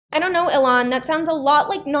I don't know, Ilhan, that sounds a lot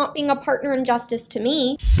like not being a partner in justice to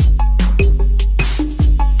me.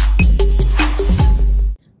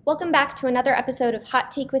 Welcome back to another episode of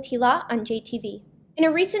Hot Take with Hila on JTV. In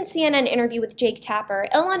a recent CNN interview with Jake Tapper,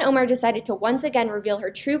 Ilhan Omar decided to once again reveal her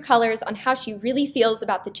true colors on how she really feels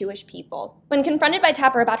about the Jewish people. When confronted by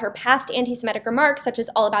Tapper about her past anti-Semitic remarks, such as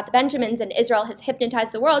all about the Benjamins and Israel has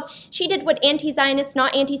hypnotized the world, she did what anti-Zionists,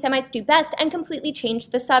 not anti-Semites, do best and completely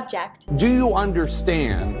changed the subject. Do you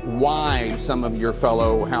understand why some of your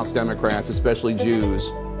fellow House Democrats, especially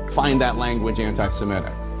Jews, find that language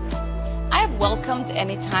anti-Semitic? I have welcomed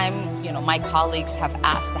any time, my colleagues have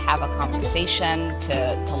asked to have a conversation,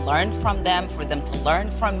 to learn from them, for them to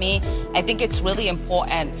learn from me. I think it's really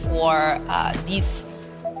important for these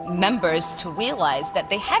members to realize that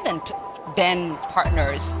they haven't been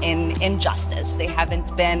partners in justice. They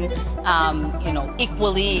haven't been,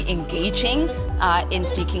 equally engaging in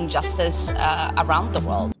seeking justice around the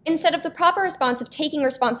world. Instead of the proper response of taking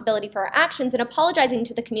responsibility for her actions and apologizing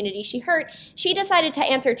to the community she hurt, she decided to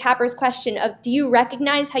answer Tapper's question of, do you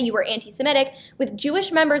recognize how you were anti-Semitic, with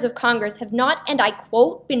Jewish members of Congress have not, and I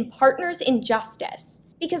quote, been partners in justice.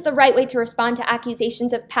 Because the right way to respond to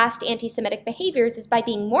accusations of past anti-Semitic behaviors is by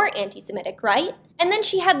being more anti-Semitic, right? And then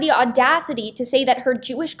she had the audacity to say that her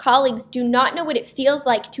Jewish colleagues do not know what it feels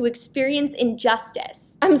like to experience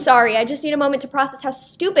injustice. I'm sorry, I just need a moment to process how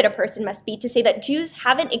stupid a person must be to say that Jews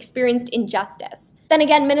haven't experienced injustice. Then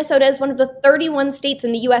again, Minnesota is one of the 31 states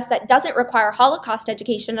in the US that doesn't require Holocaust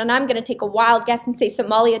education, and I'm gonna take a wild guess and say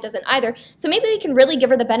Somalia doesn't either, so maybe we can really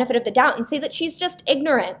give her the benefit of the doubt and say that she's just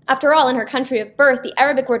ignorant. After all, in her country of birth, the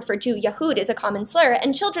Arabic word for Jew, Yahud, is a common slur,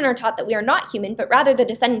 and children are taught that we are not human, but rather the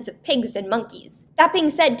descendants of pigs and monkeys. That being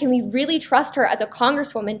said, can we really trust her as a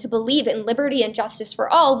congresswoman to believe in liberty and justice for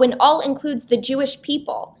all when all includes the Jewish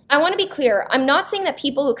people? I want to be clear, I'm not saying that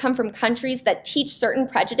people who come from countries that teach certain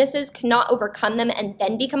prejudices cannot overcome them and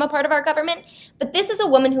then become a part of our government, but this is a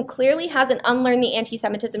woman who clearly hasn't unlearned the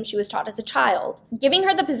anti-Semitism she was taught as a child. Giving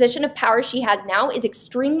her the position of power she has now is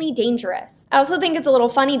extremely dangerous. I also think it's a little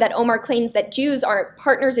funny that Omar claims that Jews aren't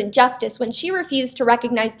partners in justice when she refused to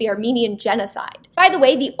recognize the Armenian genocide. By the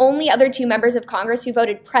way, the only other two members of Congress who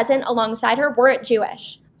voted present alongside her weren't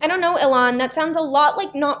Jewish. I don't know, Ilhan, that sounds a lot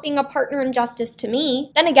like not being a partner in justice to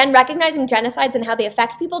me. Then again, recognizing genocides and how they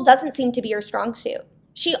affect people doesn't seem to be her strong suit.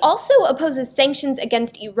 She also opposes sanctions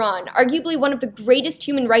against Iran, arguably one of the greatest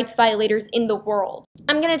human rights violators in the world.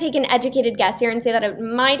 I'm going to take an educated guess here and say that it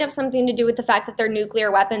might have something to do with the fact that their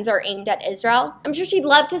nuclear weapons are aimed at Israel. I'm sure she'd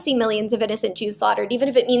love to see millions of innocent Jews slaughtered, even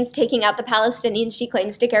if it means taking out the Palestinians she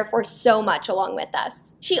claims to care for so much along with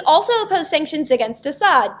us. She also opposed sanctions against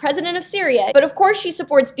Assad, president of Syria, but of course she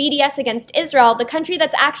supports BDS against Israel, the country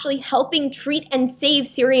that's actually helping treat and save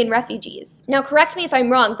Syrian refugees. Now correct me if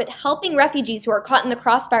I'm wrong, but helping refugees who are caught in the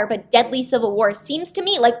crossfire of a deadly civil war seems to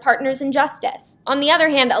me like partners in justice. On the other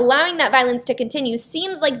hand, allowing that violence to continue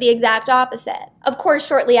seems like the exact opposite. Of course,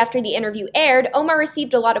 shortly after the interview aired, Omar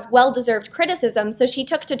received a lot of well-deserved criticism, so she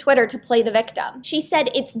took to Twitter to play the victim. She said,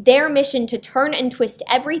 "It's their mission to turn and twist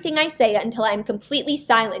everything I say until I am completely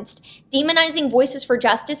silenced. Demonizing voices for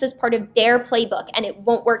justice is part of their playbook, and it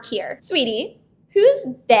won't work here." Sweetie, who's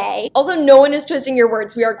they? Also, no one is twisting your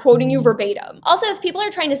words. We are quoting you verbatim. Also, if people are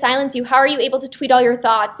trying to silence you, how are you able to tweet all your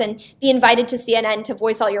thoughts and be invited to CNN to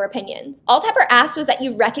voice all your opinions? All Tapper asked was that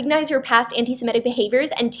you recognize your past anti-Semitic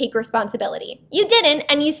behaviors and take responsibility. You didn't,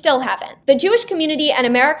 and you still haven't. The Jewish community and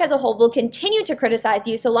America as a whole will continue to criticize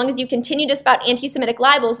you so long as you continue to spout anti-Semitic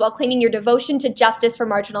libels while claiming your devotion to justice for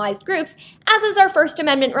marginalized groups, as is our First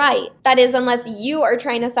Amendment right. That is, unless you are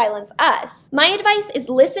trying to silence us. My advice is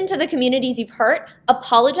listen to the communities you've hurt,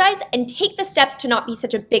 apologize, and take the steps to not be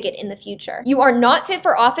such a bigot in the future. You are not fit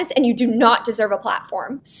for office and you do not deserve a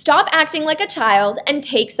platform. Stop acting like a child and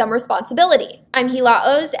take some responsibility. I'm Hila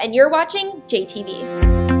Oz and you're watching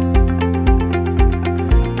JTV.